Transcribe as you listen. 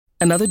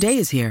Another day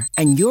is here,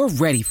 and you're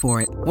ready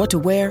for it. What to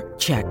wear?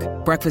 Check.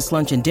 Breakfast,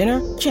 lunch, and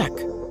dinner? Check.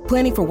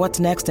 Planning for what's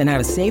next and how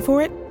to save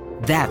for it?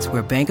 That's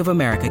where Bank of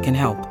America can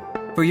help.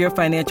 For your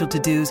financial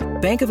to-dos,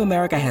 Bank of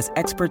America has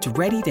experts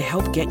ready to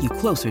help get you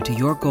closer to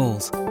your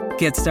goals.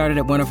 Get started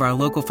at one of our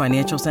local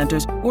financial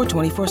centers or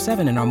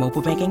 24/7 in our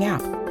mobile banking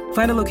app.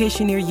 Find a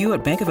location near you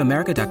at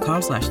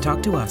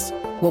bankofamerica.com/talktous.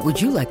 What would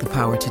you like the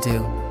power to do?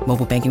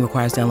 Mobile banking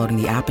requires downloading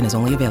the app and is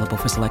only available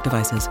for select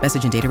devices.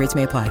 Message and data rates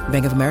may apply.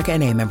 Bank of America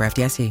N.A., member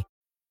FDIC.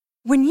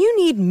 When you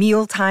need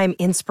mealtime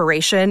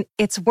inspiration,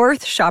 it's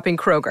worth shopping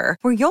Kroger,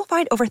 where you'll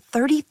find over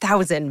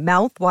 30,000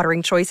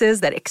 mouth-watering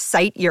choices that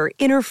excite your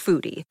inner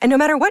foodie. And no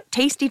matter what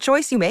tasty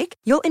choice you make,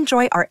 you'll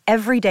enjoy our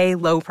everyday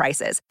low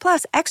prices,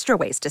 plus extra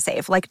ways to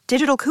save, like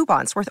digital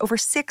coupons worth over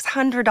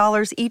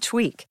 $600 each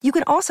week. You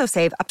can also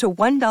save up to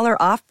 $1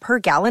 off per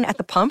gallon at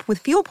the pump with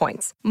fuel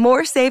points.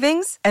 More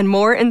savings and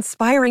more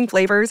inspiring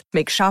flavors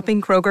make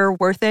shopping Kroger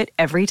worth it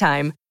every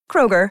time.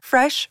 Kroger,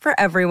 fresh for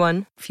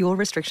everyone. Fuel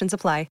restrictions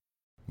apply.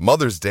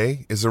 Mother's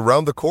Day is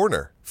around the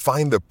corner.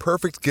 Find the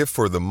perfect gift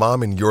for the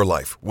mom in your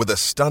life with a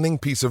stunning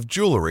piece of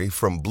jewelry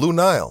from Blue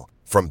Nile.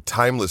 From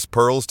timeless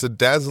pearls to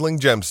dazzling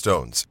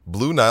gemstones,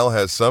 Blue Nile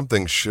has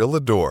something she'll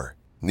adore.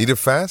 Need it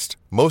fast?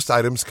 Most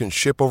items can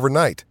ship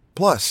overnight.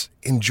 Plus,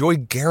 enjoy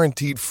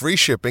guaranteed free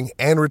shipping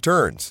and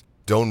returns.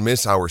 Don't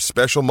miss our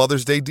special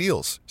Mother's Day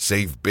deals.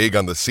 Save big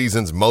on the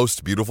season's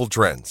most beautiful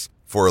trends.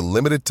 For a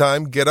limited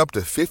time, get up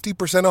to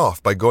 50%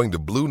 off by going to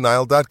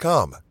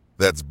BlueNile.com.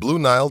 That's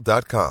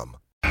BlueNile.com.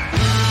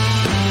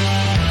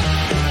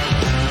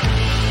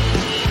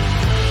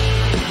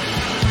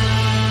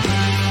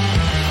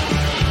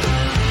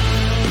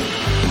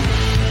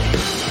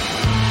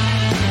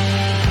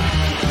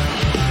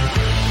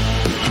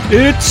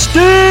 It's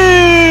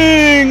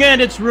Sting!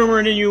 And it's Rumor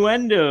and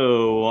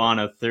Innuendo on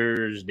a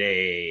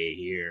Thursday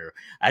here.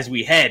 As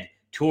we head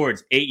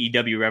towards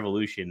AEW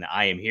Revolution,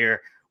 I am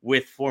here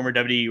with former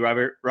WWE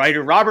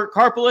writer Robert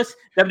Karpolis,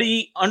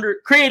 WWE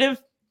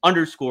creative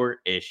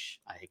 _ish.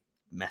 I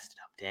messed it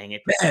up, dang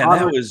it. Man,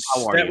 Robert,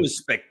 that was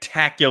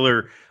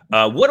spectacular.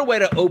 What a way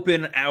to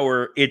open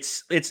our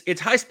it's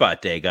High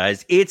Spot Day,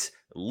 guys. It's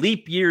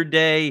Leap Year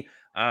Day.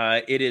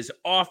 It is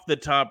off the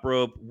top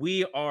rope.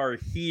 We are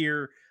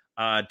here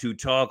to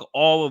talk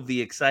all of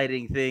the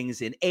exciting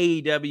things in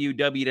AEW,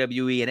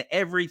 WWE, and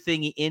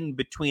everything in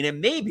between.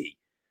 And maybe,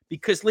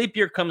 because leap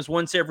year comes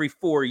once every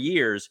 4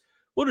 years,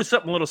 we'll do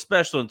something a little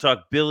special and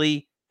talk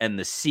Billy and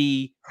the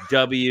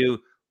CW.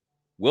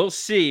 We'll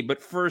see.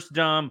 But first,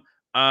 Dom,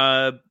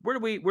 where do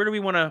we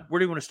want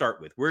to start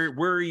with? Where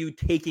are you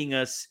taking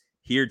us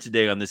here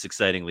today on this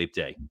exciting Leap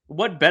Day?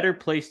 What better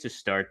place to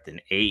start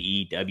than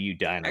AEW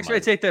Dynamite? Actually, I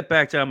take that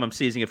back, Tom. I'm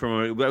seizing it from a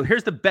moment. Well,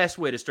 here's the best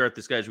way to start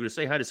this, guys. We're going to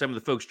say hi to some of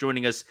the folks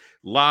joining us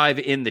live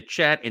in the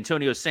chat.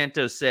 Antonio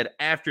Santos said,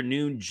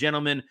 afternoon,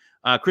 gentlemen.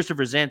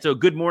 Christopher Zanto,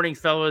 good morning,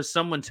 fellas.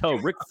 Someone tell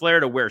Ric Flair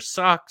to wear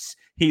socks.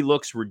 He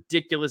looks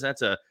ridiculous.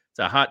 It's a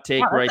hot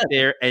take right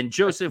there. And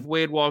Joseph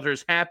Wade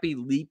Walters, happy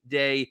Leap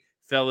Day,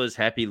 fellas.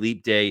 Happy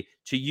Leap Day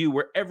to you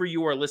wherever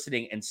you are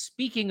listening. And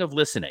speaking of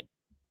listening,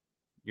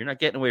 you're not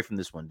getting away from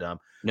this one, Dom.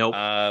 Nope.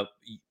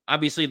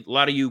 Obviously, a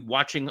lot of you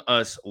watching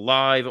us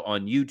live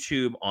on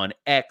YouTube, on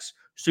X.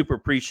 Super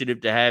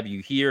appreciative to have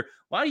you here.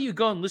 A lot of you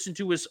go and listen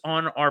to us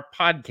on our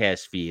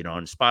podcast feed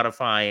on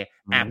Spotify,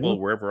 Apple,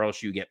 wherever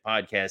else you get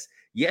podcasts.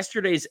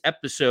 Yesterday's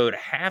episode,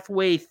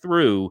 halfway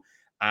through,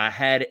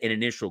 had an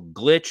initial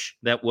glitch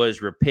that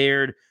was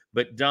repaired,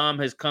 but Dom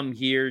has come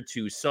here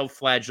to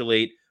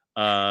self-flagellate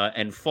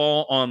and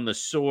fall on the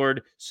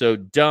sword. So,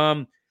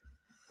 Dom,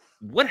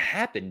 what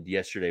happened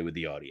yesterday with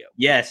the audio?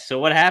 Yes. So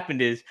what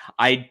happened is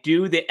I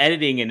do the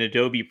editing in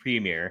Adobe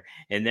Premiere,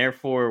 and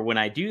therefore when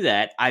I do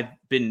that, I've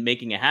been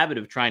making a habit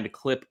of trying to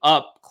clip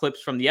up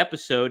clips from the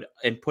episode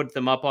and put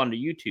them up onto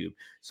YouTube.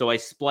 So I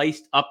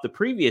spliced up the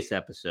previous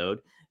episode,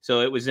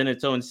 so it was in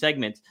its own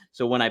segment.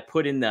 So when I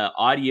put in the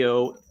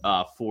audio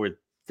for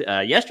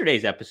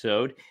yesterday's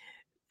episode,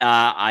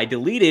 I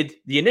deleted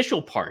the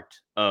initial part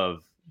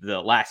of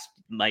the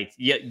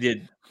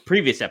the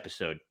previous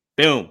episode.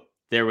 Boom.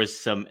 There was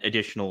some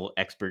additional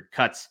expert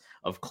cuts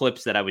of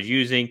clips that I was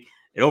using.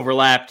 It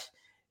overlapped.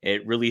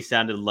 It really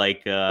sounded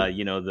like,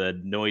 the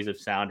noise of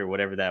sound or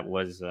whatever that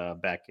was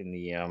back in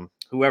the,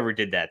 whoever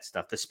did that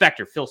stuff. The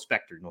Phil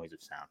Spector noise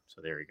of sound.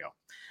 So there you go.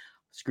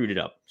 Screwed it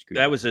up.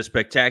 That was a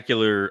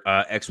spectacular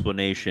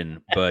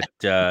explanation. But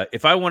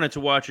if I wanted to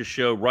watch a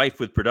show rife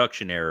with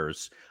production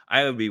errors,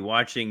 I would be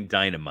watching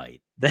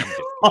Dynamite.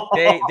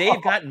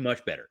 They've gotten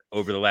much better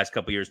over the last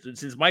couple of years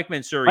since Mike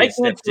Mansouri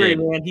stepped in.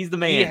 Man, he's the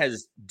man. He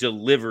has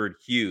delivered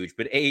huge,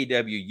 but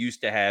AEW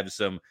used to have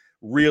some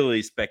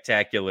really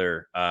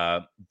spectacular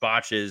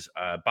botches.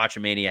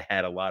 Botchamania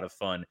had a lot of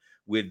fun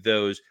with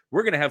those.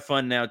 We're going to have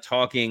fun now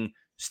talking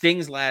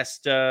Sting's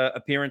last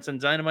appearance on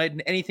Dynamite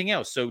and anything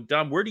else. So,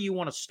 Dom, where do you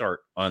want to start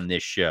on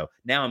this show?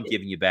 Now I'm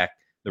giving you back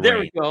the reins. There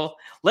we go.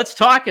 Let's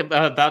talk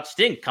about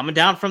Sting coming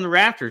down from the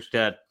rafters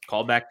to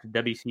call back to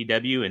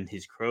WCW and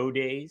his Crow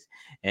days,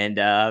 and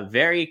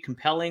very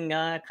compelling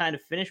kind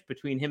of finish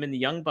between him and the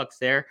Young Bucks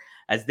there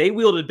as they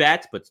wielded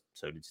bats, but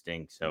so did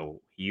Sting.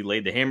 So he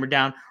laid the hammer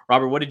down.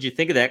 Robert, what did you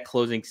think of that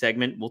closing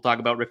segment? We'll talk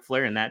about Ric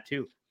Flair in that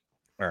too.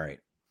 All right.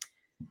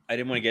 I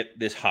didn't want to get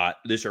this hot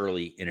this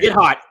early. Get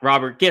hot,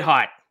 Robert. Get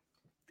hot.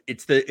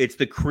 It's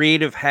the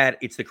creative hat.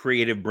 It's the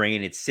creative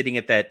brain. It's sitting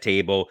at that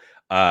table.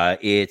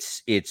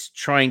 It's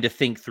trying to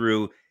think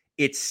through.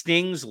 It's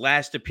Sting's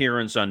last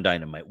appearance on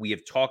Dynamite. We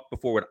have talked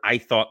before what I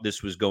thought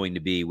this was going to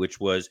be, which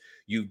was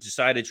you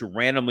decided to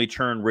randomly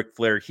turn Ric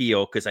Flair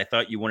heel because I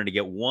thought you wanted to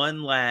get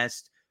one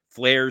last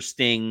Flair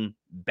Sting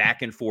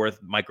back and forth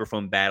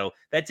microphone battle.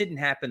 That didn't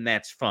happen.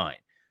 That's fine.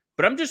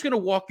 But I'm just going to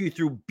walk you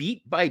through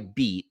beat by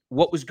beat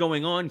what was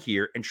going on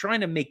here and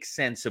trying to make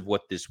sense of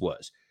what this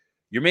was.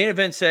 Your main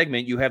event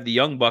segment, you have the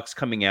Young Bucks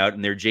coming out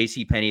in their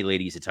JCPenney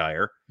ladies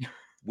attire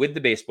with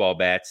the baseball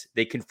bats.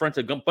 They confront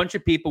a bunch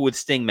of people with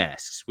Sting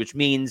masks, which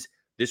means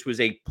this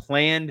was a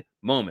planned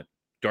moment.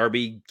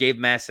 Darby gave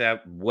masks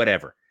out,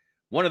 whatever.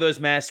 One of those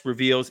masks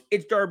reveals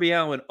it's Darby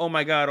Allin. Oh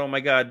my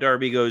God.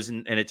 Darby goes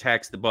and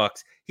attacks the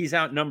Bucks. He's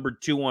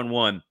outnumbered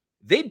 2-on-1.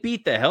 They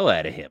beat the hell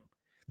out of him.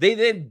 They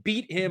then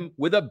beat him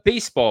with a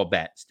baseball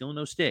bat. Still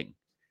no Sting.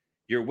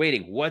 You're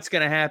waiting. What's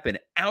going to happen?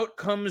 Out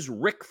comes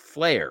Ric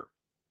Flair.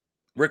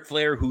 Ric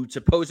Flair, who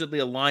supposedly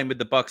aligned with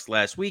the Bucks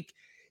last week,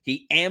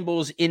 he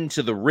ambles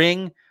into the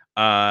ring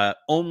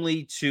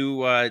only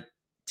to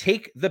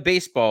take the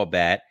baseball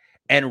bat,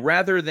 and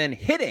rather than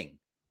hitting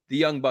the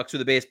Young Bucks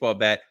with a baseball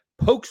bat,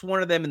 pokes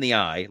one of them in the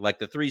eye, like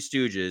the Three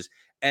Stooges,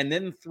 and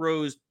then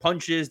throws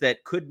punches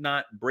that could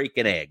not break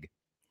an egg.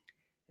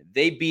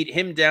 They beat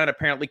him down,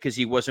 apparently, because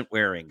he wasn't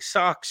wearing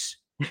socks.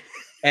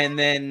 And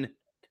then,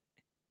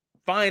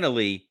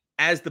 finally,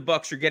 as the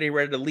Bucks are getting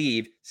ready to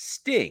leave,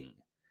 Sting,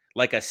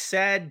 like a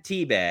sad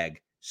teabag,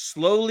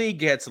 slowly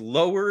gets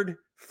lowered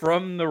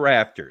from the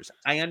rafters.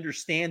 I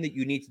understand that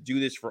you need to do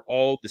this for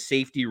all the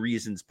safety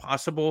reasons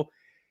possible.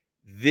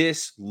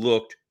 This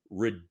looked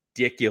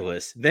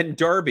ridiculous. Then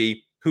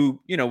Darby,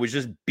 who, was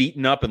just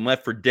beaten up and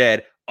left for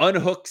dead,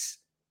 unhooks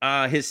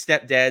his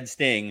stepdad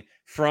Sting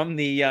from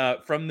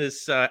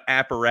this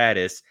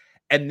apparatus,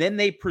 and then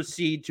they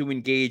proceed to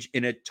engage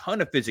in a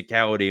ton of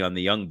physicality on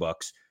the Young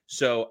Bucks.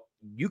 So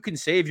you can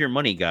save your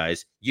money,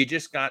 guys. You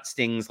just got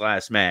Sting's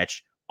last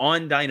match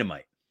on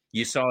Dynamite.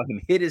 You saw him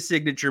hit his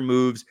signature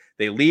moves.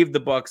 They leave the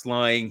Bucks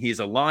lying. He's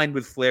aligned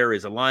with Flair.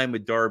 He's aligned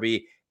with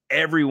Darby.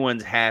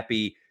 Everyone's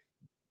happy.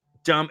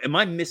 Dom, am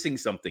I missing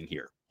something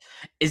here?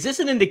 Is this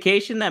an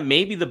indication that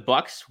maybe the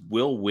Bucks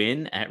will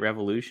win at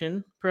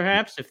Revolution,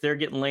 perhaps, if they're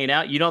getting laid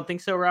out? You don't think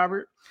so,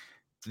 Robert?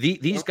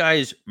 These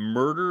guys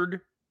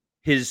murdered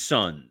his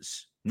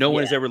sons. No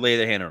one has ever laid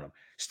their hand on him.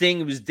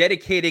 Sting was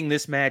dedicating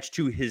this match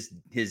to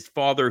his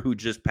father who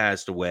just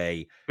passed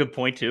away. Good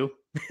point, too.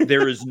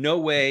 There is no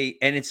way,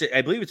 and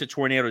I believe it's a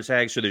tornado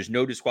tag, so there's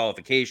no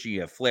disqualification.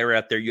 You have Flair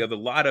out there. You have a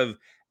lot of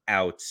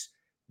outs.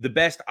 The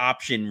best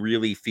option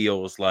really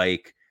feels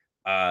like,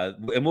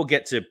 and we'll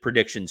get to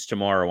predictions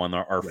tomorrow on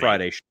our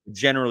Friday show,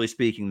 generally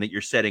speaking, that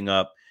you're setting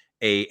up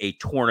a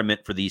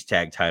tournament for these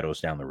tag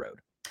titles down the road.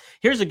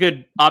 Here's a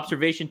good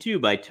observation, too,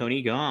 by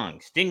Tony Gong.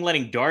 Sting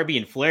letting Darby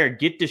and Flair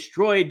get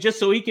destroyed just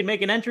so he can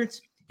make an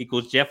entrance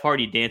equals Jeff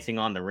Hardy dancing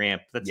on the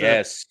ramp. That's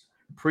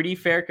a pretty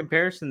fair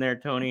comparison there,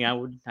 Tony.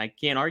 I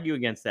can't argue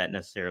against that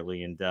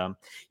necessarily. And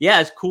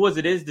as cool as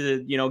it is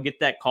to, get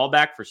that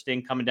callback for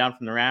Sting coming down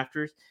from the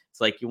rafters,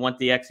 it's like you want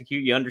the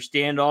execute. You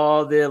understand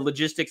all the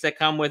logistics that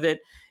come with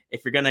it.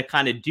 If you're going to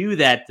kind of do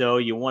that, though,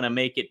 you want to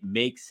make it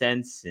make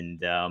sense and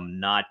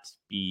not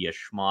be a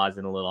schmoz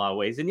in a little odd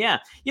ways. And you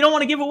don't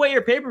want to give away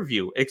your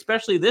pay-per-view,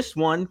 especially this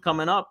one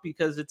coming up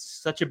because it's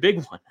such a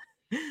big one.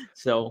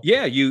 So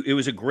it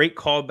was a great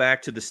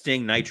callback to the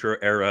Sting Nitro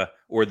era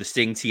or the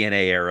Sting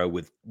TNA era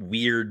with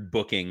weird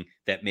booking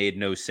that made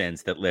no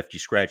sense, that left you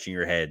scratching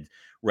your head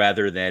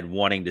rather than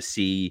wanting to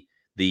see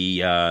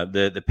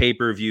the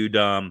pay-per-view,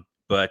 Dom.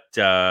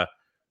 But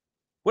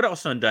what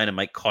else on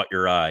Dynamite caught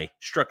your eye,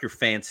 struck your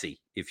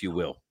fancy, if you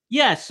will?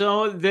 Yeah,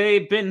 so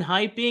they've been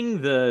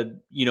hyping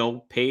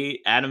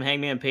Adam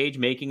Hangman Page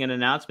making an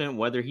announcement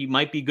whether he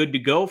might be good to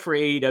go for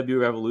AEW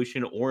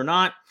Revolution or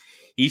not.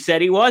 He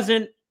said he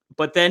wasn't,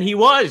 but then he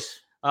was.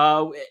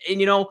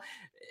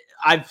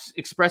 I've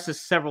expressed this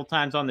several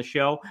times on the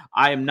show.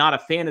 I am not a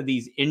fan of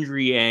these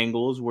injury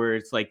angles where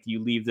it's like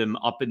you leave them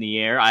up in the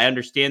air. I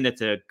understand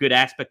that's a good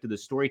aspect of the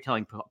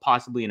storytelling,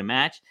 possibly in a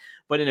match,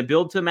 but in a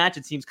build to a match,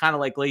 it seems kind of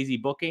like lazy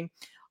booking.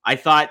 I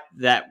thought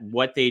that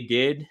what they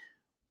did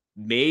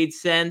made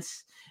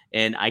sense,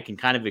 and I can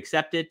kind of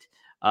accept it,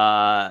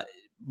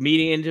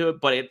 meeting into it,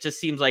 but it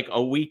just seems like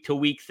a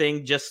week-to-week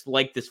thing, just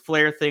like this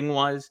Flair thing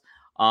was.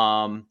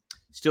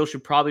 Still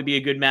should probably be a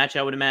good match,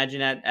 I would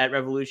imagine, at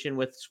Revolution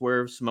with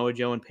Swerve, Samoa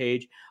Joe, and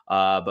Page.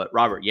 But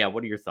Robert,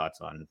 what are your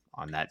thoughts on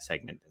that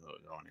segment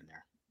going in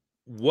there?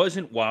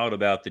 Wasn't wild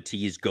about the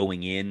tease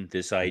going in,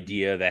 this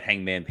idea that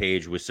Hangman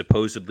Page was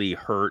supposedly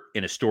hurt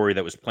in a story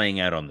that was playing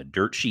out on the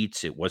dirt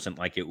sheets. It wasn't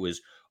like it was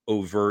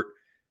overt.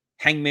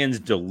 Hangman's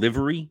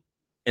delivery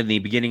in the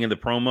beginning of the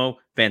promo,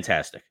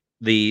 fantastic.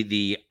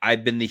 The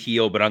I've been the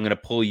heel, but I'm going to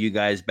pull you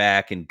guys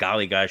back, and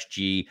golly gosh,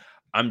 gee,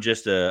 I'm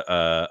just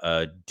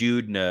a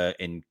dude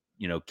in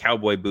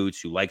cowboy boots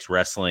who likes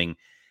wrestling,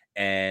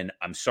 and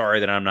I'm sorry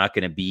that I'm not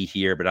going to be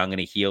here, but I'm going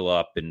to heal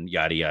up and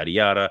yada yada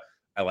yada.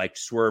 I like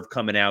Swerve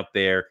coming out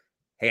there.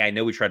 Hey, I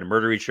know we tried to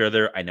murder each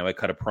other. I know I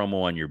cut a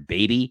promo on your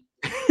baby,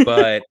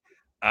 but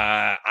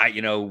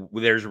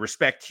there's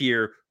respect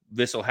here.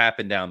 This will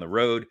happen down the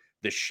road.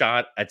 The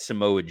shot at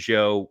Samoa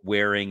Joe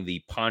wearing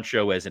the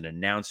poncho as an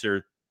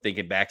announcer,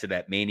 thinking back to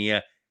that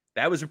Mania,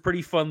 that was a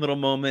pretty fun little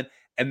moment.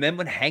 And then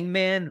when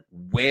Hangman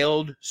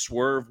wailed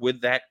Swerve with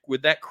that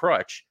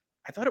crutch,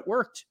 I thought it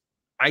worked.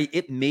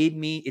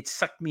 It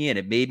sucked me in.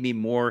 It made me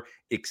more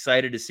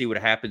excited to see what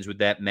happens with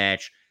that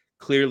match.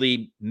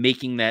 Clearly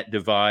making that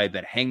divide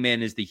that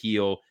Hangman is the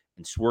heel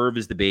and Swerve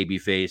is the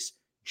babyface.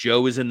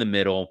 Joe is in the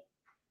middle.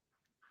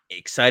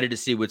 Excited to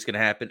see what's going to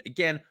happen.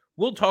 Again,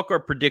 we'll talk our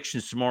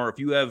predictions tomorrow. If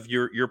you have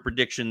your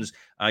predictions,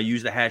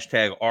 use the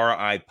hashtag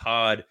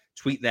RIPod.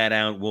 Tweet that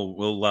out.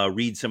 We'll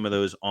read some of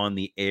those on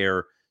the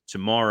air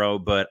tomorrow.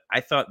 But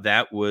I thought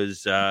that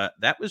was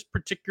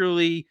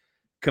particularly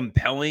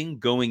compelling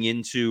going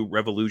into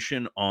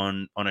Revolution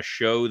on a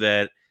show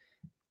that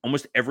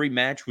almost every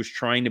match was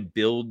trying to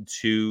build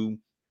to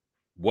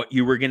what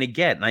you were going to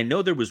get. And I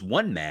know there was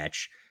one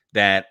match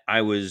that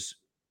I was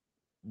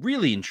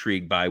really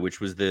intrigued by,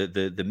 which was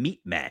the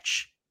meat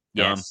match.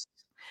 Yes.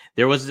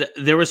 There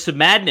was some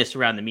madness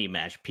around the meat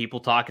match.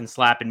 People talking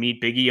slap and meat.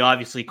 Big E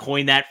obviously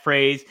coined that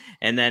phrase,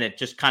 and then it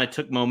just kind of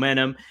took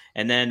momentum.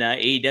 And then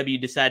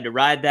AEW decided to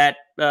ride that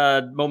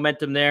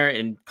momentum there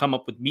and come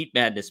up with Meat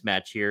Madness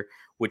match here,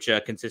 which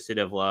consisted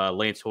of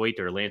Lance Hoyt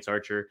or Lance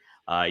Archer.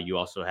 You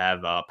also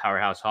have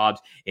Powerhouse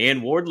Hobbs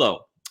and Wardlow.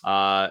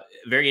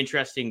 Very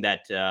interesting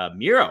that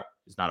Miro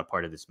is not a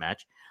part of this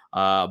match,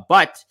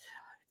 but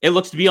it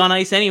looks to be on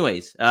ice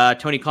anyways.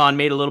 Tony Khan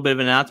made a little bit of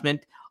an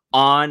announcement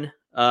on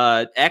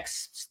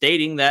X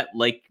stating that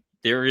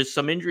there is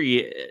some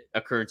injury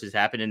occurrences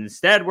happen, and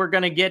instead we're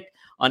going to get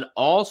an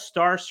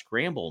all-star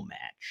scramble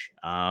match.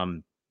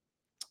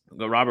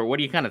 Robert, what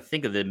do you kind of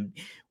think of them?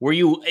 Were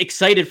you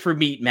excited for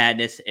Meat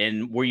Madness,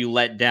 and were you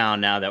let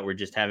down now that we're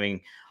just having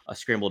a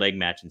scrambled egg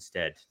match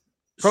instead?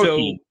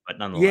 Protein, but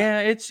nonetheless. Yeah,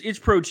 it's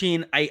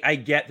protein. I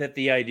get that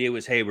the idea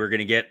was, hey, we're going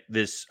to get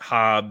this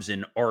Hobbs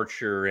and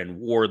Archer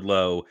and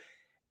Wardlow.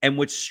 And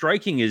what's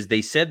striking is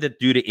they said that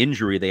due to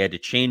injury, they had to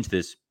change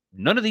this.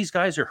 None of these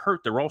guys are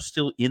hurt. They're all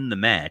still in the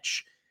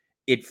match.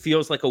 It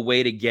feels like a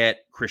way to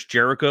get Chris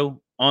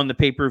Jericho on the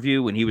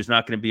pay-per-view when he was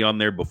not going to be on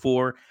there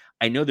before.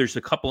 I know there's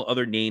a couple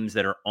other names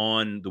that are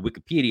on the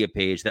Wikipedia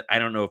page that I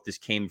don't know if this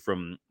came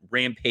from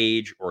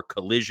Rampage or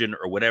Collision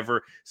or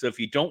whatever. So if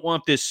you don't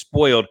want this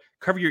spoiled,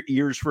 cover your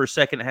ears for a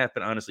second and a half.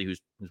 But honestly,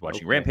 who's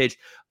watching Rampage?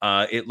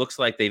 It looks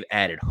like they've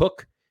added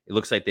Hook. It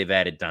looks like they've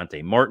added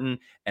Dante Martin,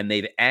 and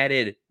they've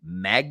added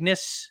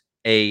Magnus,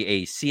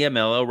 a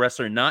CMLL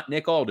wrestler, not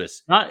Nick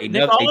Aldis, a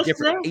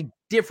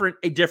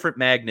different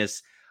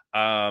Magnus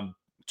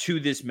to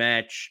this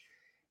match.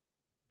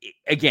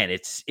 Again,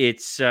 it's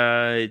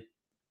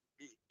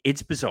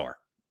bizarre.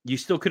 You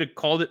still could have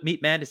called it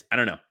Meat Madness. I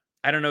don't know.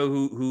 I don't know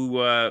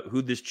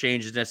who this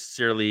change is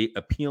necessarily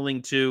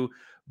appealing to,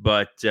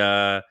 but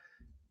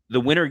the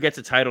winner gets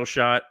a title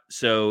shot,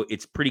 so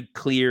it's pretty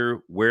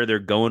clear where they're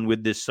going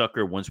with this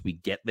sucker once we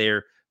get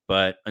there.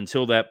 But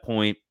until that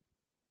point,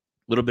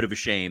 a little bit of a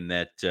shame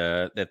that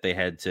they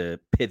had to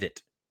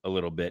pivot a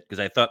little bit, because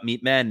I thought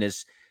Meat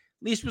Madness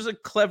at least was a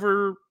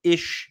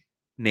clever-ish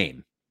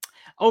name.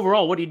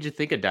 Overall, what did you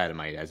think of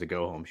Dynamite as a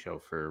go-home show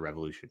for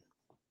Revolution?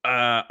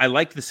 I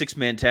liked the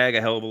 6-man tag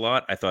a hell of a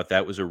lot. I thought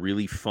that was a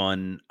really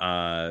fun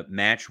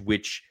match,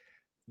 which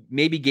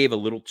maybe gave a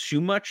little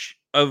too much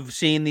of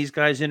seeing these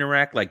guys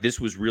interact. Like, this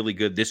was really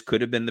good. This could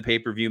have been the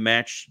pay-per-view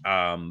match.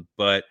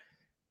 But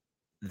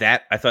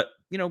that, I thought,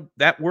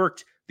 that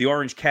worked. The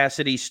Orange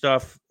Cassidy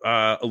stuff,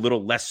 a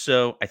little less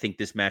so. I think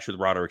this match with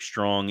Roderick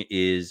Strong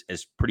is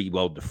pretty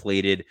well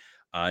deflated.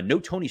 No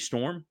Tony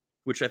Storm,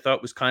 which I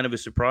thought was kind of a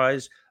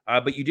surprise.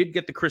 But you did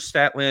get the Chris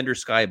Statlander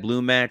Sky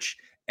Blue match.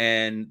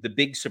 And the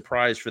big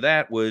surprise for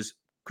that was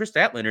Chris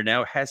Statlander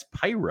now has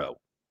Pyro,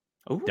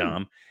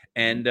 Dom.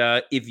 And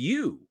if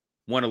you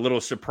want a little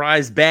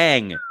surprise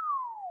bang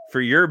for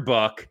your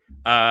buck,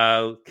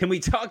 can we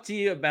talk to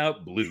you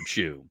about Blue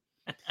Chew?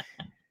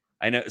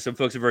 I know some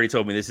folks have already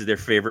told me this is their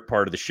favorite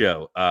part of the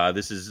show.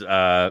 This is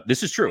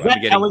true.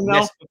 I've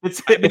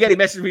been getting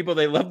messages from people.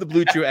 They love the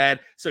Blue Chew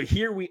ad. So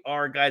here we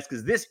are, guys,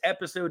 because this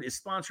episode is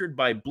sponsored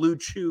by Blue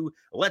Chew.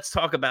 Let's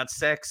talk about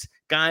sex.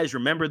 Guys,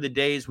 remember the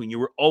days when you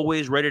were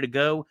always ready to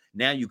go?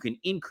 Now you can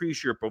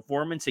increase your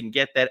performance and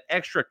get that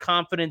extra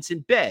confidence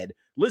in bed.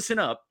 Listen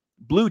up,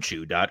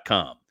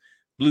 BlueChew.com.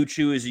 Blue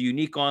Chew is a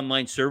unique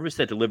online service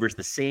that delivers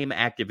the same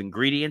active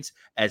ingredients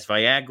as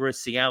Viagra,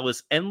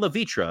 Cialis, and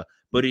Levitra,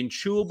 but in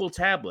chewable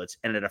tablets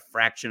and at a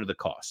fraction of the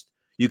cost.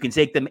 You can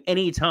take them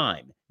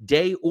anytime,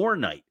 day or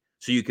night,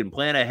 so you can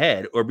plan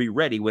ahead or be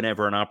ready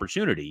whenever an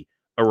opportunity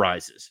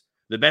arises.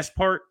 The best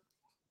part?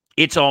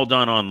 It's all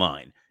done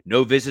online.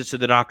 No visits to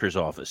the doctor's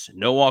office,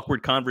 no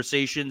awkward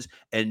conversations,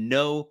 and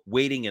no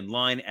waiting in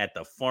line at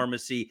the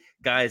pharmacy.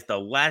 Guys, the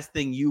last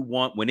thing you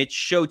want when it's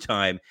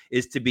showtime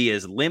is to be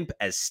as limp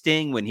as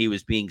Sting when he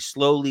was being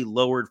slowly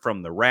lowered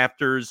from the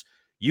rafters.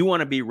 You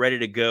want to be ready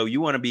to go.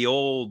 You want to be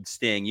old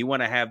Sting. You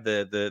want to have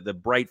the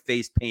bright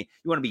face paint.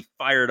 You want to be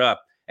fired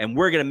up. And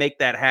we're going to make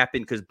that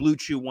happen because Blue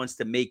Chew wants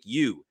to make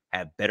you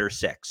have better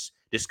sex.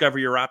 Discover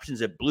your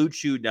options at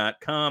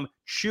BlueChew.com.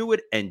 Chew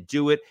it and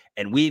do it.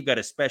 And we've got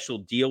a special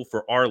deal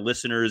for our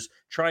listeners.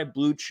 Try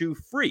Blue Chew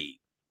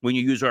free when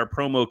you use our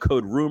promo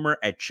code RUMOR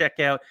at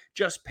checkout.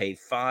 Just pay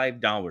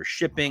 $5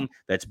 shipping.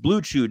 That's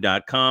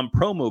BlueChew.com,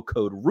 promo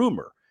code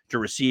RUMOR to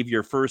receive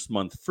your first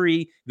month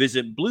free.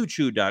 Visit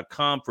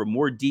BlueChew.com for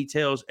more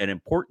details and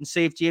important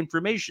safety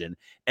information.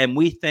 And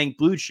we thank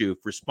Blue Chew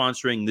for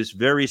sponsoring this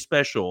very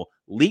special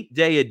Leap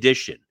Day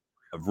edition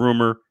of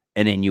Rumor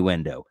and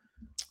Innuendo.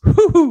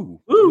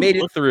 Woo-hoo! Made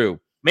it through.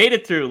 Made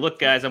it through. Look,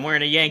 guys, I'm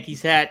wearing a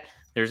Yankees hat.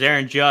 There's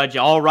Aaron Judge.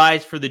 All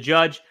rise for the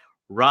Judge.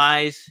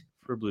 Rise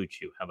for Blue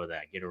Chew. How about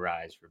that? Get a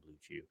rise for Blue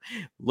Chew.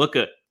 Look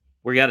at.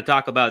 We got to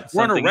talk about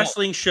We're on something a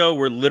wrestling show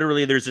where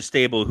literally there's a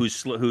stable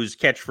whose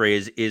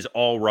catchphrase is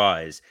all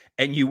rise,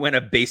 and you went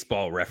a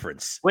baseball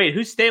reference. Wait,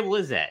 whose stable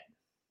is that?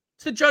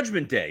 It's a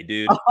Judgment Day,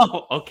 dude.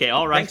 Oh, okay.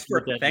 All right.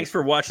 Thanks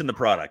for watching the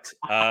product.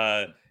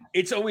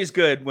 It's always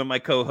good when my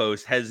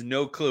co-host has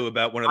no clue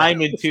about one of the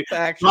I'm into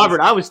Robert,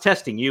 I was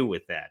testing you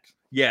with that.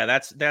 Yeah,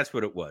 that's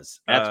what it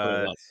was. That's what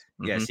it was.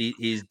 Mm-hmm. Yes,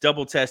 he's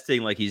double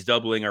testing, like he's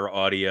doubling our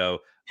audio.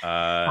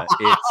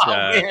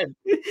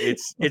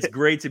 It's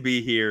great to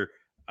be here.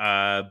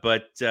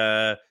 But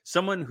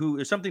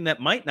something that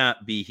might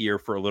not be here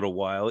for a little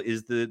while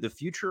is the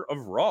future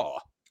of Raw.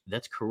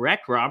 That's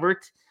correct,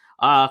 Robert.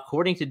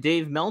 According to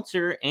Dave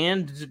Meltzer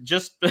and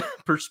just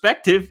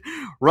perspective,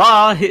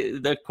 Raw,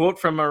 the quote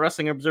from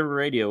Wrestling Observer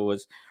Radio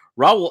was,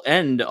 Raw will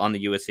end on the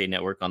USA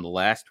Network on the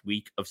last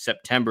week of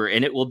September,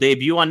 and it will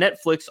debut on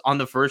Netflix on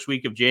the first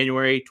week of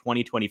January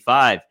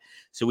 2025.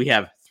 So we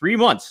have 3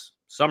 months,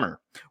 summer,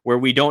 where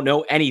we don't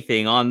know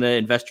anything. On the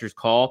investors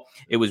call,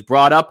 it was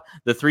brought up,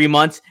 the 3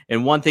 months,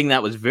 and one thing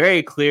that was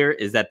very clear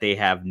is that they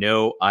have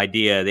no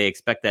idea. They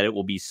expect that it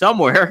will be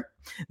somewhere.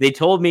 They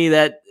told me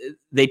that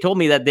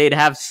they'd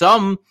have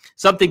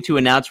something to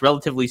announce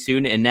relatively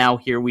soon, and now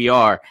here we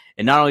are.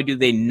 And not only do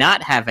they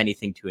not have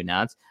anything to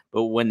announce,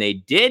 but when they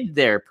did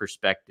their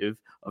perspective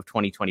of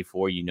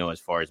 2024, as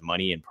far as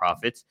money and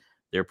profits,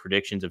 their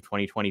predictions of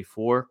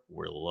 2024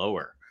 were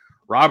lower.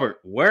 Robert,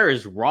 where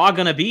is Raw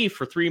going to be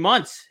for 3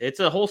 months? It's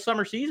a whole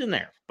summer season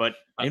there, but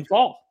in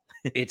fall.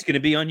 It's going to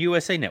be on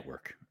USA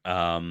Network.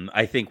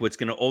 I think what's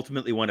going to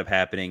ultimately wind up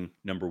happening,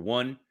 number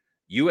one,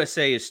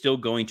 USA is still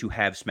going to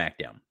have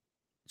SmackDown.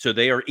 So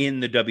they are in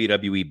the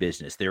WWE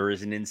business. There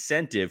is an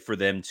incentive for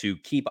them to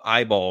keep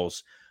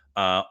eyeballs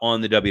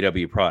on the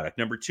WWE product.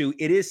 Number two,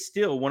 it is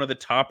still one of the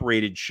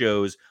top-rated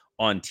shows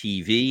on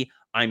TV.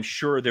 I'm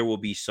sure there will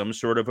be some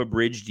sort of a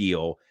bridge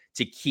deal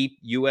to keep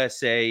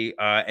USA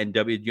and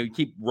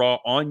keep Raw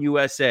on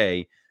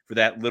USA for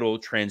that little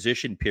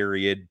transition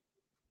period,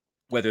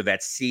 whether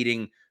that's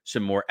seeding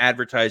some more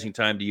advertising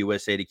time to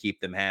USA to keep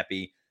them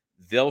happy.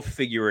 They'll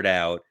figure it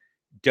out.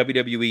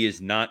 WWE is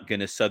not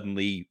going to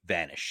suddenly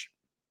vanish.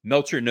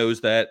 Meltzer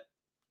knows that.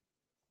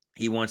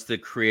 He wants to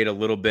create a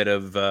little bit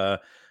of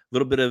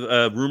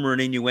rumor and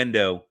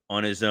innuendo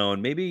on his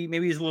own. Maybe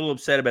he's a little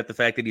upset about the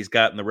fact that he's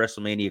gotten the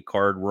WrestleMania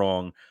card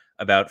wrong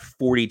about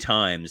 40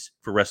 times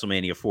for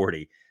WrestleMania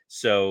 40.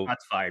 So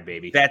that's fired,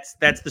 baby. That's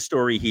the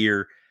story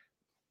here.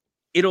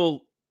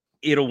 It'll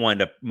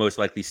wind up most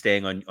likely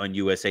staying on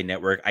USA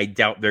Network. I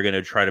doubt they're going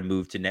to try to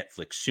move to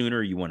Netflix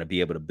sooner. You want to be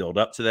able to build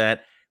up to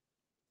that.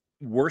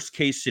 Worst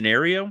case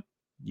scenario,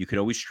 you can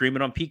always stream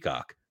it on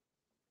Peacock.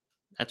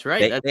 That's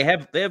right. They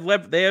have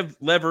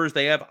levers.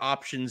 They have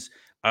options.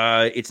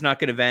 It's not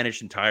going to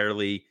vanish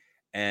entirely.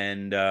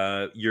 And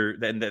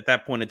then at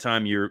that point in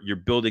time, you're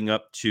building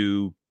up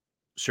to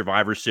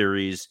Survivor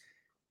Series,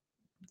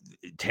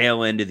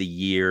 tail end of the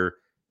year.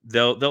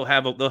 They'll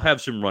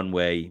have some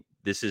runway.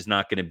 This is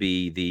not going to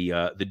be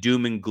the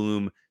doom and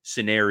gloom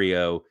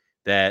scenario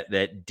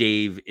that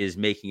Dave is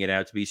making it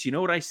out to be. So you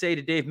know what I say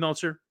to Dave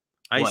Meltzer?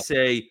 I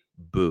say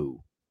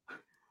boo.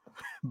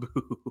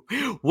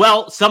 Boo.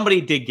 Well,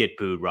 somebody did get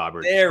booed,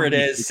 Robert. There it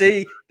is.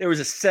 See, there was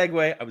a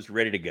segue. I was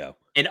ready to go.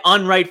 And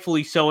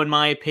unrightfully so, in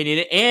my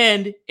opinion,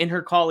 and in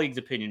her colleague's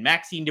opinion.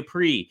 Maxxine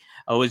Dupri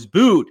was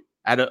booed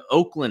at an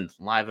Oakland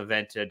live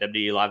event,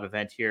 WWE live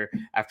event here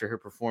after her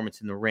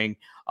performance in the ring.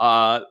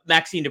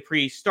 Maxxine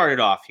Dupri started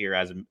off here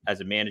as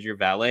a manager,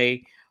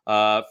 valet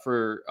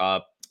for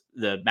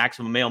the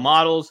Maximum Male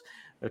Models,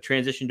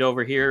 transitioned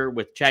over here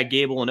with Chad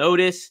Gable and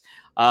Otis.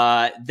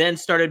 Then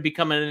started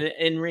becoming an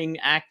in-ring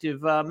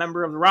active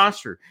member of the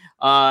roster.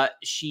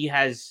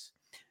 She's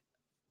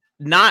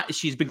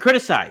been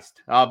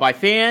criticized by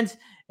fans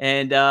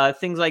and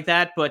things like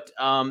that, but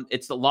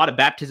it's a lot of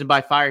baptism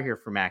by fire here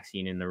for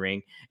Maxxine in the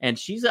ring. And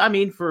she's,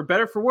 for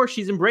better or for worse,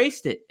 she's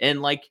embraced it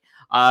and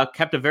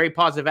kept a very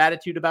positive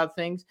attitude about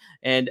things.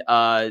 And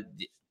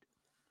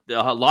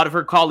a lot of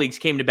her colleagues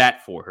came to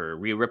bat for her.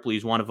 Rhea Ripley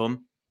is one of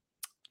them.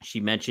 She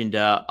mentioned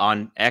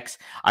on X,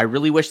 I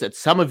really wish that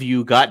some of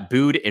you got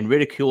booed and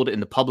ridiculed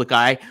in the public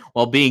eye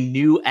while being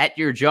new at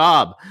your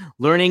job.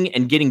 Learning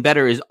and getting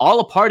better is all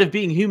a part of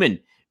being human.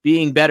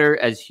 Be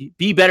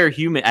better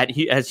human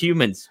as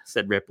humans,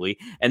 said Ripley.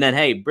 And then,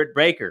 hey, Britt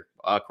Baker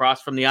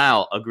across from the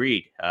aisle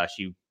agreed.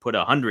 She put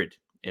 100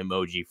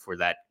 emoji for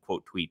that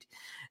quote tweet.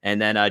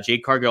 And then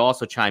Jade Cargill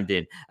also chimed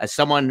in. As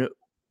someone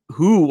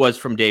who was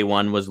from day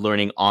one, was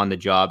learning on the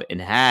job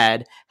and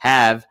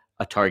have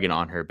a target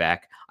on her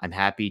back, I'm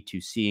happy to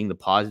seeing the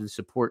positive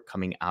support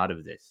coming out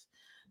of this.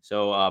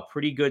 So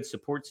pretty good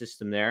support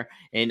system there.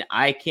 And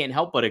I can't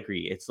help but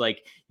agree. It's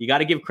like you got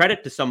to give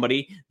credit to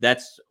somebody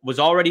that was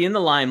already in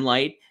the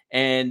limelight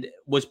and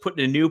was put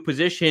in a new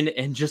position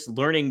and just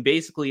learning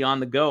basically on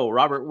the go.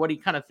 Robert, what do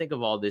you kind of think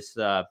of all this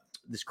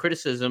this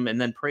criticism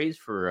and then praise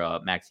for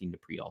Maxxine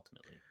Dupri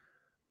ultimately?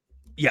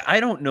 Yeah, I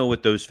don't know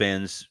what those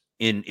fans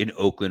in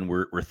Oakland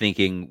were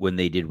thinking when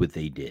they did what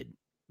they did.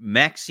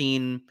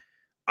 Maxxine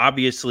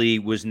obviously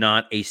was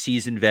not a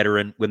seasoned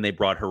veteran when they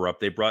brought her up.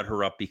 They brought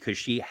her up because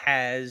she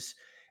has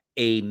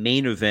a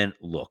main event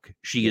look.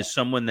 She is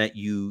someone that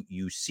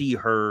you see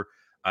her.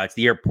 It's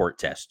the airport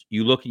test.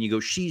 You look and you go,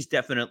 she's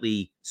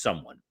definitely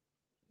someone.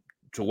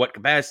 To what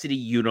capacity,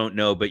 you don't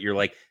know, but you're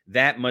like,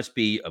 that must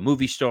be a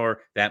movie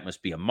star. That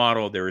must be a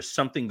model. There is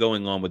something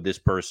going on with this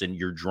person.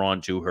 You're drawn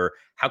to her.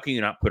 How can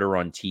you not put her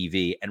on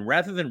TV? And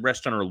rather than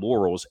rest on her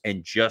laurels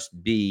and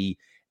just be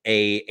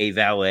a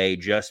valet,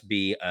 just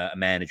be a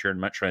manager. I'm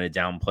not trying to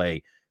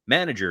downplay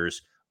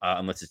managers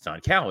unless it's Don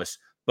Callis,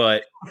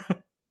 but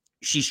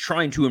she's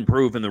trying to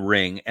improve in the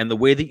ring. And the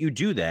way that you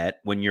do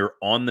that when you're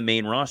on the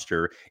main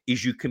roster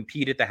is you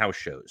compete at the house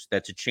shows.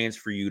 That's a chance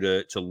for you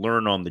to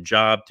learn on the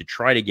job, to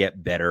try to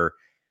get better.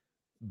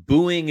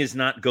 Booing is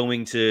not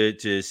going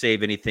to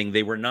save anything.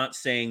 They were not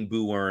saying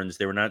boo earns.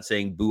 They were not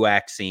saying boo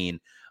Maxxine.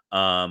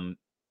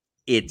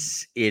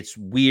 It's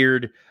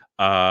weird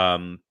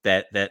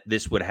that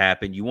this would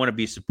happen. You want to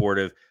be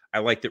supportive. I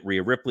like that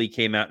Rhea Ripley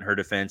came out in her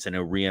defense. I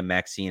know Rhea and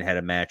Maxxine had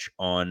a match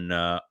on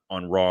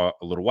Raw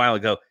a little while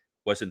ago.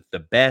 Wasn't the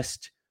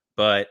best,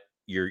 but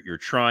you're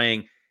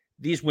trying.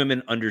 These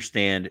women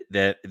understand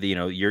that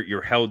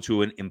you're held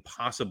to an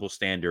impossible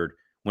standard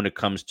when it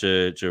comes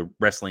to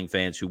wrestling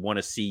fans who want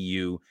to see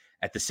you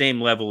at the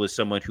same level as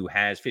someone who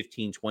has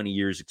 15, 20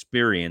 years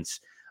experience.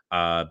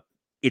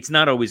 It's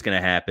not always going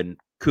to happen.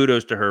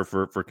 Kudos to her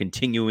for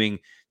continuing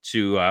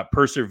to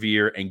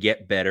persevere and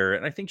get better.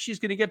 And I think she's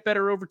going to get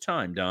better over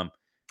time, Dom.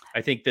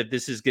 I think that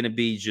this is going to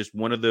be just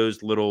one of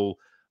those little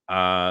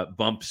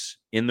bumps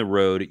in the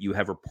road. You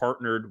have her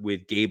partnered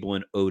with Gable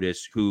and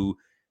Otis, who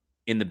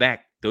in the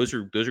back, those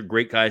are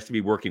great guys to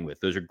be working with.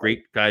 Those are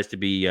great guys to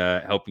be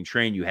helping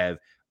train. You have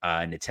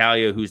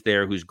Natalia, who's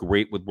there, who's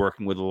great with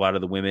working with a lot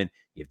of the women.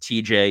 You have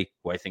TJ,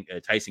 who I think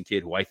Tyson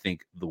Kidd, who I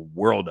think the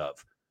world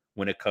of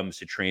when it comes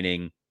to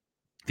training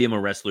female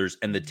wrestlers.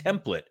 And the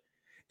template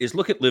is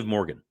look at Liv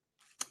Morgan.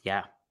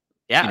 Yeah.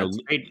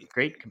 It's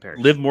great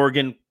comparison. Liv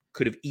Morgan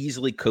could have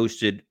easily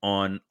coasted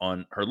on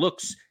her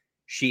looks.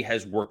 She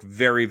has worked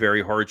very,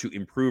 very hard to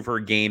improve her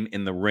game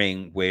in the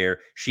ring, where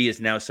she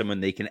is now someone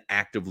they can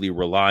actively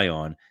rely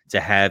on to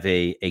have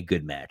a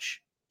good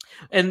match.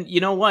 And you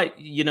know what?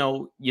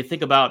 You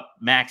think about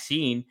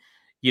Maxxine,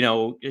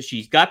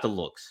 she's got the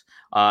looks.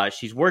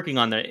 She's working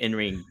on the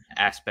in-ring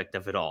aspect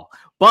of it all.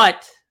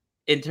 But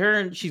in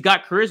turn, she's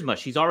got charisma.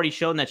 She's already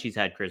shown that she's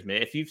had charisma.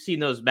 If you've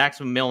seen those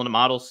Maximum Male and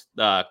Models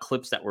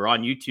clips that were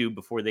on YouTube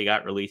before they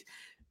got released,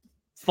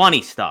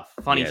 funny stuff.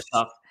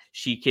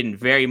 She can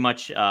very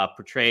much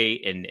portray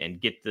and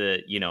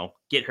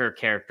get her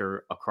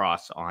character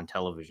across on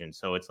television.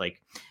 So it's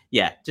like,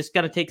 just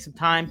got to take some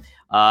time.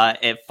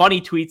 And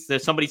funny tweets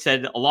that somebody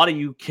said, a lot of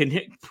you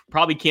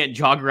probably can't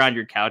jog around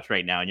your couch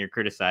right now and you're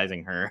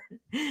criticizing her.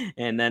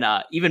 And then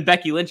even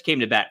Becky Lynch came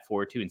to bat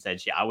for her too and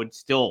said, I would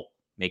still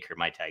make her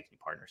my tag team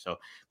partner. So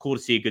cool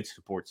to see a good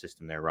support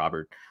system there,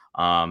 Robert.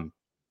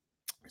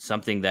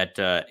 Something that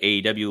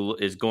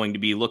AEW is going to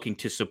be looking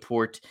to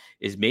support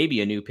is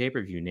maybe a new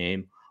pay-per-view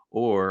name,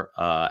 or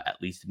at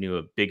least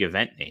a big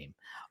event name.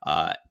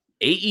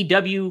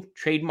 AEW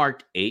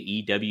trademarked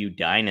AEW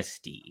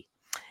Dynasty.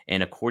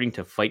 And according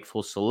to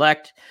Fightful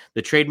Select,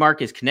 the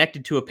trademark is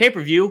connected to a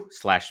pay-per-view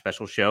 /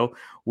 special show,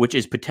 which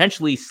is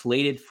potentially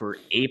slated for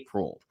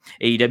April.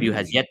 AEW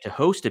has yet to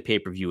host a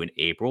pay-per-view in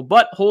April,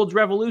 but holds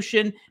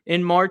Revolution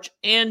in March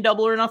and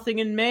Double or Nothing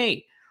in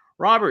May.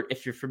 Robert,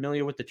 if you're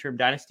familiar with the term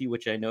Dynasty,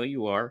 which I know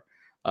you are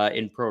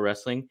in pro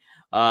wrestling,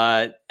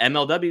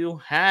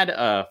 MLW had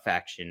a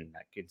faction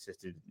that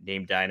consisted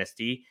named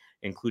Dynasty,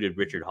 included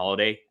Richard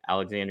Holiday,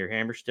 Alexander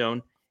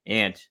Hammerstone,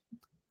 and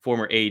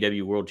former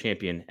AEW World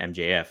Champion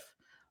MJF.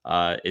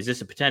 Is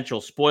this a potential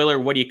spoiler?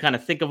 What do you kind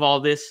of think of all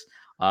this?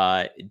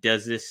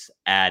 Does this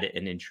add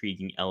an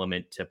intriguing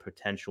element to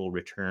potential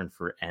return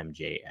for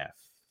MJF?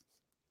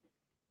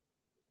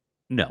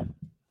 No.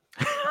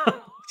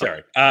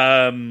 Sorry.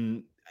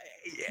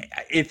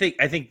 I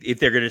think if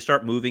they're going to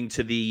start moving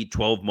to the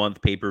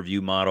 12-month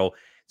pay-per-view model,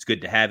 It's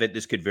good to have it.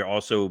 This could be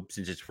also,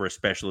 since it's for a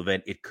special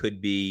event, it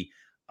could be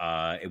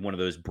in one of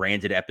those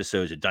branded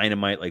episodes of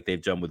Dynamite like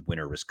they've done with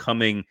Winter Was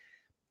Coming.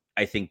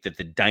 I think that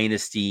the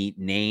Dynasty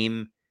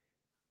name,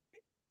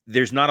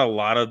 there's not a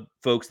lot of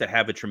folks that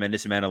have a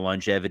tremendous amount of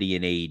longevity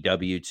in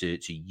AEW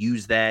to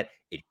use that.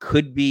 It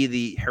could be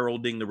the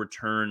heralding the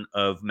return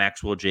of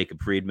Maxwell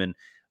Jacob Friedman,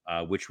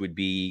 which would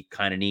be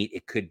kind of neat.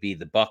 It could be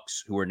the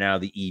Bucks, who are now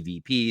the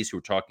EVPs, who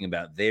are talking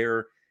about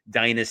their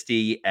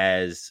dynasty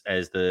as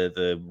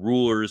the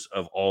rulers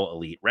of all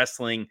elite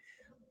wrestling.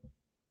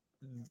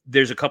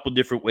 There's a couple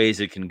different ways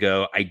it can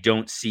go. I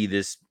don't see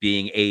this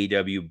being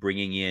AEW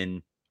bringing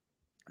in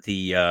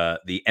the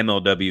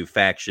MLW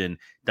faction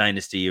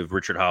dynasty of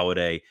Richard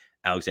Holiday,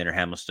 Alexander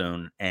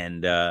Hamilton,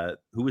 and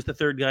who was the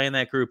third guy in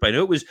that group? I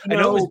know it was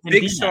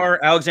Big Star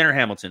Alexander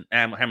Hamilton,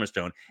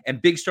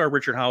 and Big Star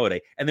Richard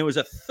Holiday, and there was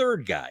a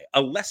third guy,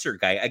 a lesser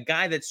guy, a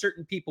guy that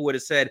certain people would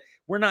have said,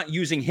 we're not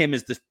using him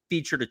as the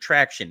featured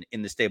attraction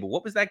in the stable.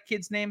 What was that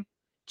kid's name?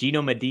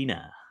 Gino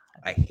Medina.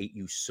 I hate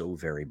you so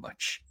very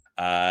much.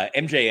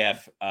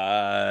 MJF.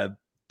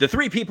 The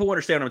three people who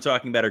understand what I'm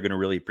talking about are going to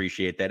really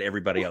appreciate that.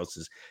 Everybody else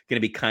is going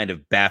to be kind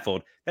of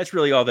baffled. That's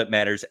really all that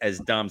matters as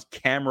Dom's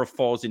camera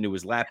falls into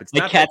his lap. It's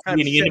not that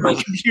kind of into my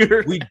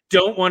computer. We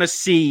don't want to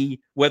see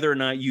whether or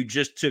not you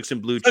just took some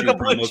Blue Chew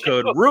promo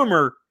code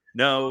rumor.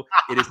 No,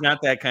 it is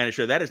not that kind of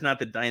show. That is not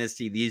the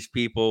dynasty these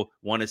people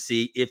want to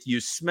see. If you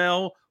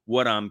smell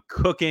what I'm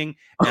cooking,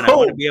 and I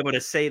want to be able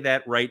to say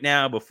that right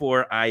now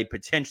before I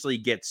potentially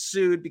get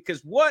sued,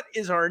 because what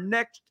is our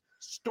next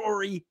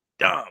story,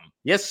 Dom?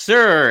 Yes,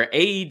 sir.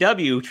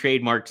 AEW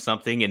trademarked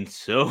something, and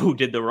so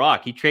did The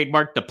Rock. He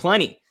trademarked the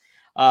Plenty.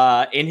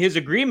 In his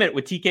agreement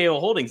with TKO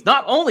Holdings,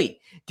 not only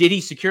did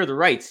he secure the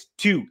rights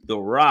to The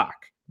Rock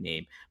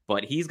name,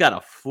 but he's got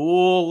a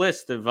full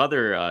list of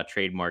other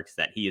trademarks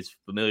that he is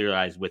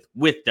familiarized with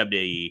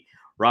WWE.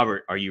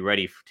 Robert, are you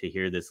ready to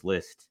hear this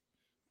list?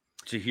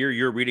 To hear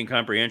your reading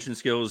comprehension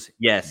skills?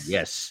 Yes.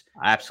 Yes.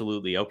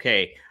 Absolutely.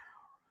 Okay.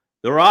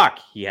 The Rock,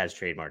 he has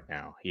trademark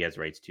now. He has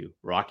rights to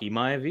Rocky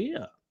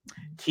Maivia.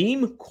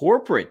 Team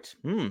Corporate.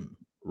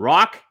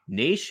 Rock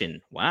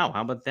Nation. Wow,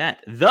 how about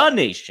that? The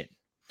Nation.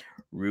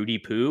 Rudy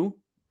Poo.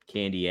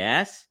 Candy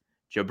Ass.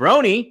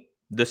 Jabroni.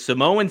 The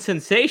Samoan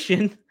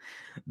Sensation.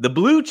 The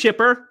Blue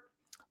Chipper.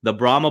 The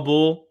Brahma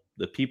Bull.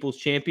 The People's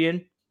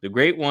Champion. The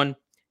Great One.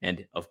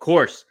 And, of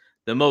course,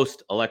 the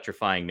most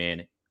electrifying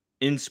man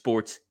in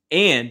sports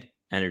and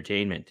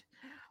entertainment.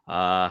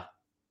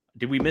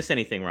 Did we miss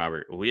anything,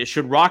 Robert?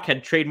 Should Rock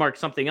had trademarked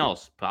something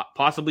else?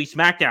 Possibly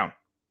SmackDown.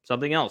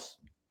 Something else.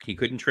 He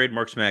couldn't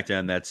trademark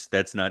SmackDown.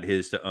 That's not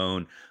his to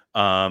own.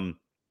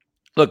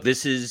 Look,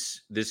 this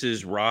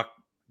is Rock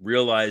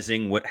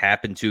realizing what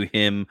happened to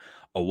him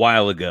a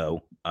while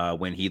ago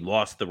when he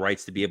lost the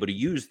rights to be able to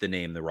use the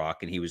name The Rock,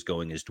 and he was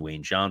going as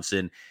Dwayne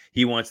Johnson.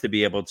 He wants to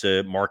be able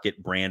to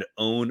market, brand,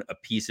 own a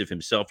piece of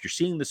himself. You're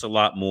seeing this a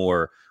lot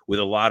more with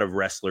a lot of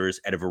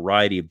wrestlers at a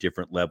variety of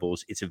different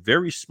levels. It's a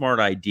very smart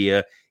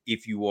idea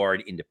if you are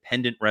an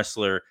independent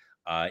wrestler,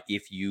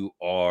 if you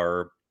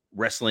are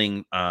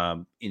wrestling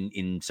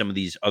in some of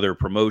these other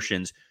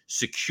promotions.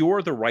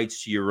 Secure the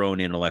rights to your own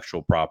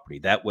intellectual property.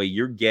 That way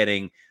you're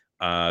getting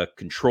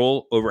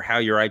control over how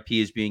your IP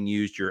is being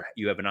used.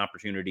 You have an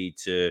opportunity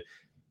to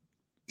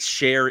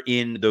share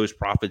in those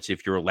profits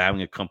if you're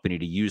allowing a company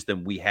to use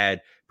them. We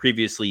had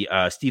previously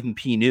Stephen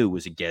P. New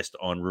was a guest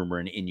on Rumor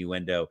and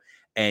Innuendo,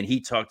 and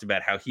he talked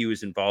about how he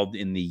was involved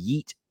in the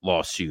Yeet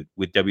lawsuit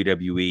with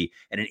WWE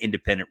and an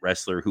independent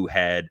wrestler who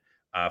had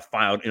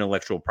filed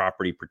intellectual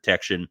property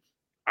protection.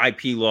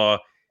 IP law,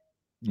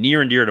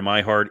 near and dear to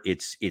my heart.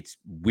 It's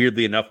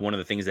weirdly enough one of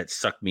the things that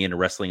sucked me into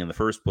wrestling in the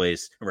first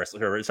place.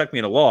 It sucked me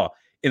into law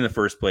in the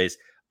first place,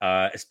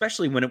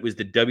 especially when it was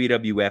the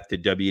WWF to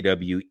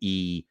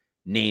WWE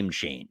name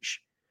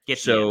change.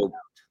 So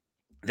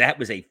that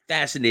was a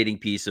fascinating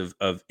piece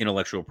of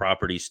intellectual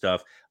property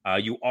stuff.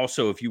 You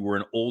also, if you were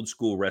an old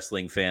school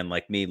wrestling fan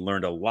like me,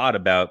 learned a lot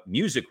about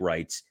music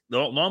rights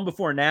long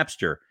before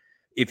Napster.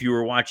 If you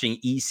were watching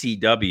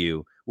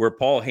ECW, where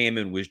Paul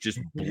Heyman was just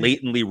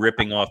blatantly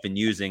ripping off and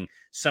using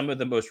some of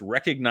the most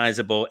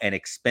recognizable and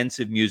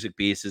expensive music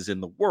pieces in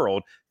the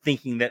world,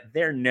 thinking that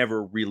they're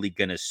never really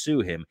going to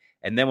sue him.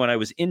 And then when I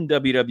was in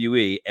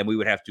WWE and we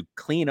would have to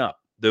clean up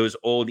those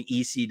old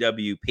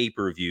ECW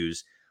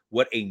pay-per-views,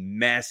 what a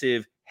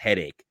massive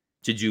headache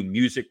to do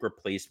music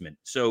replacement.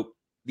 So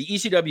the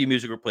ECW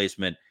music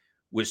replacement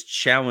was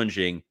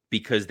challenging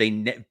because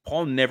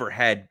Paul never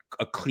had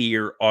a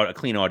clean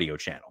audio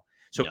channel.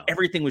 So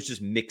everything was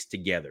just mixed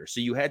together.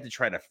 So you had to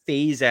try to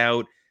phase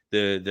out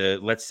the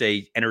let's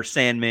say Enter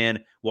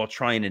Sandman while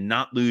trying to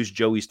not lose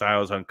Joey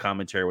Styles on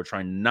commentary, while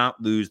trying to not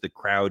lose the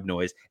crowd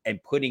noise,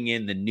 and putting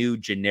in the new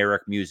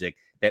generic music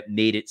that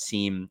made it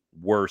seem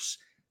worse.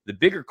 The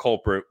bigger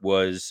culprit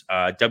was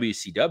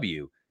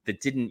WCW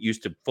that didn't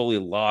used to fully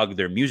log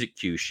their music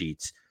cue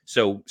sheets.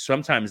 So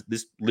sometimes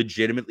this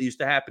legitimately used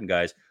to happen,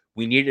 guys.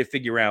 We needed to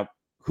figure out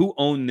who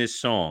owned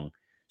this song.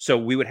 So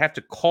we would have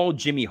to call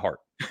Jimmy Hart,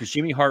 because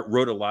Jimmy Hart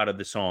wrote a lot of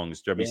the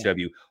songs,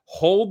 WCW,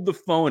 hold the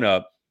phone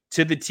up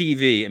to the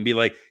TV and be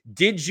like,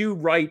 did you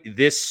write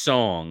this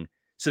song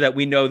so that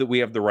we know that we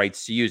have the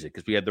rights to use it?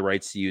 Because we had the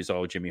rights to use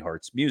all Jimmy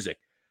Hart's music.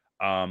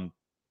 And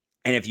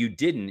if you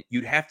didn't,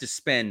 you'd have to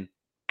spend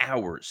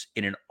hours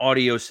in an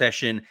audio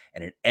session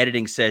and an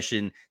editing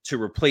session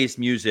to replace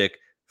music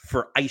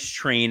for Ice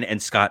Train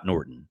and Scott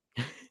Norton.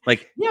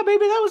 Like, yeah,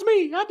 baby, that was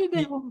me. I did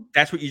that one.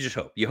 That's what you just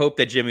hope. You hope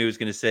that Jimmy was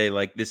going to say,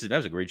 like, that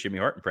was a great Jimmy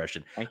Hart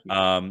impression. Thank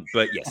you.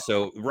 But yes,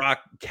 so Rock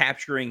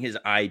capturing his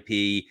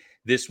IP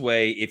this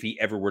way. If he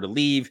ever were to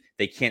leave,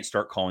 they can't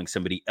start calling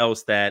somebody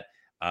else that.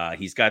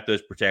 He's got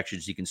those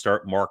protections. He can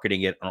start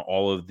marketing it on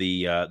all of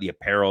the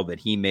apparel that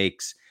he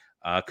makes.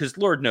 Because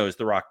Lord knows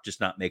The Rock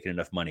just not making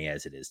enough money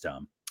as it is,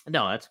 Tom.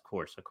 No, that's of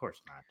course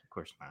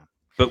not.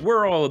 But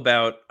we're all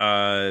about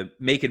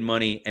making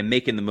money and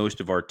making the most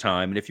of our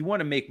time. And if you want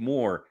to make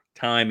more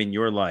time in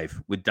your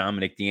life with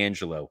Dominic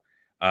D'Angelo,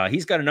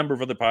 he's got a number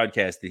of other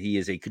podcasts that he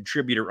is a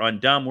contributor on.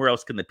 Dom, where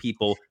else can the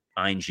people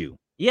find you?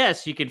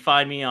 Yes, you can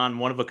find me on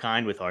One of a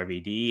Kind with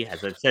RVD.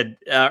 As I've said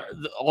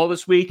all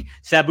this week,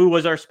 Sabu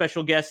was our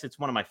special guest. It's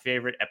one of my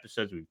favorite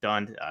episodes we've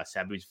done.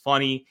 Sabu's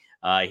funny.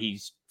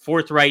 He's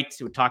forthright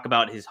to talk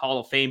about his Hall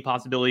of Fame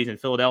possibilities in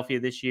Philadelphia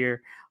this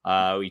year.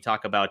 We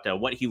talk about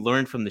what he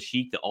learned from the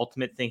Sheik, the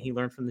ultimate thing he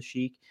learned from the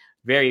Sheik.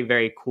 Very,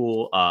 very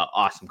cool,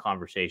 awesome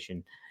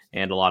conversation.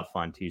 And a lot of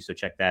fun, too. So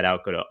check that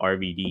out. Go to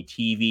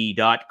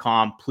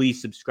rvdtv.com.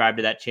 Please subscribe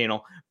to that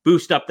channel.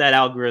 Boost up that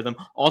algorithm.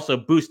 Also,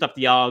 boost up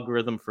the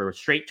algorithm for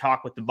Straight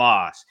Talk with the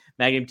Boss,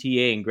 Magnum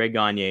TA and Greg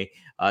Gagne.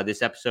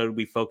 This episode,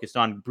 we focused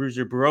on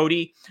Bruiser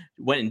Brody.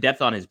 Went in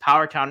depth on his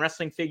Powertown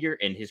wrestling figure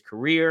and his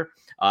career,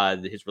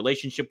 his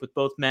relationship with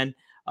both men.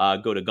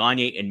 Go to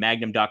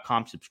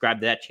GagneandMagnum.com. Subscribe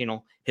to that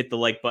channel. Hit the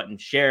like button.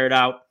 Share it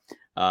out.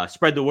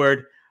 Spread the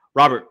word.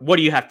 Robert, what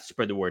do you have to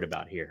spread the word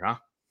about here, huh?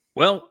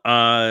 Well,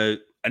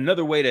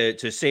 another way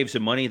to save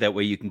some money, that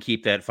way you can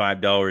keep that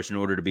 $5 in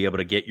order to be able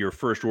to get your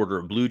first order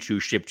of Blue Chew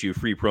shipped to you,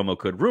 free promo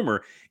code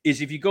Rumor,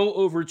 is if you go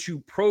over to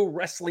Pro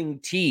Wrestling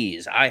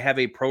Tees. I have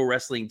a Pro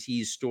Wrestling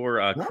Tees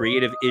store,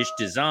 creative-ish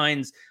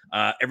designs.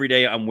 Every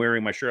day I'm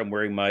wearing my shirt. I'm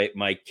wearing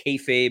my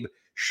kayfabe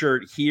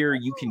shirt here.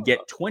 You can get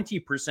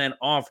 20%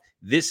 off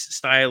this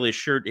stylish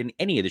shirt in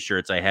any of the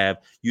shirts I have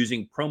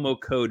using promo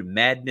code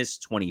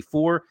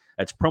Madness24.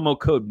 That's promo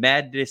code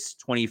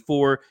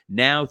Madness24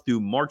 now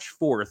through March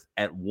 4th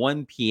at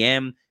 1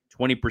 p.m.,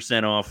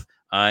 20% off.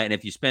 And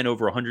if you spend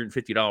over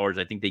 $150,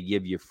 I think they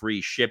give you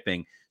free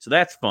shipping. So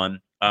that's fun.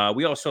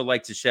 We also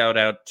like to shout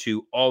out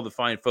to all the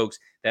fine folks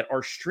that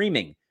are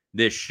streaming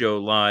this show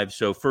live.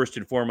 So first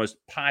and foremost,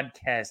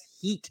 Podcast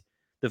Heat,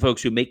 the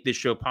folks who make this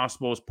show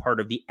possible as part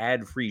of the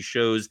Ad-Free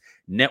Shows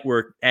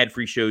Network,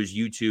 Ad-Free Shows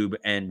YouTube,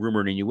 and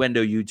Rumor and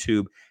Innuendo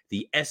YouTube,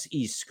 the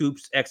SE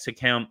Scoops X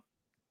account,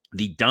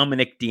 the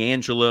Dominic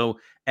D'Angelo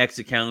X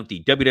account,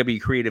 the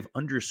WWE Creative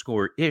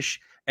 _ish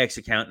X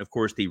account, and of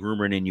course, the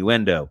Rumor and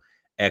Innuendo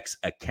X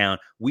account.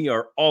 We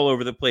are all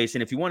over the place.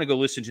 And if you want to go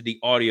listen to the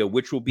audio,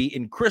 which will be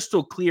in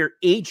crystal clear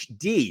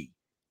HD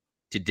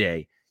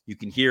today, you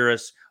can hear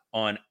us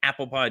on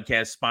Apple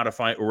Podcasts,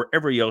 Spotify, or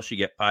wherever else you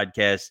get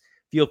podcasts.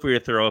 Feel free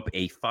to throw up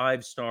a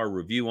 5-star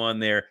review on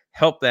there.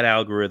 Help that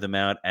algorithm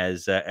out,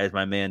 as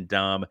my man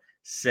Dom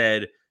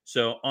said.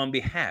 So on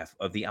behalf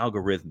of the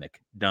algorithmic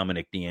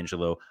Dominic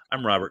D'Angelo,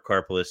 I'm Robert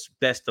Karpelis.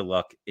 Best of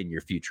luck in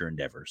your future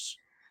endeavors.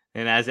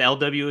 And as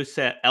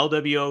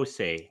LWO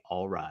say,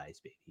 all rise,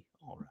 baby,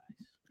 all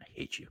rise. I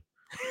hate you.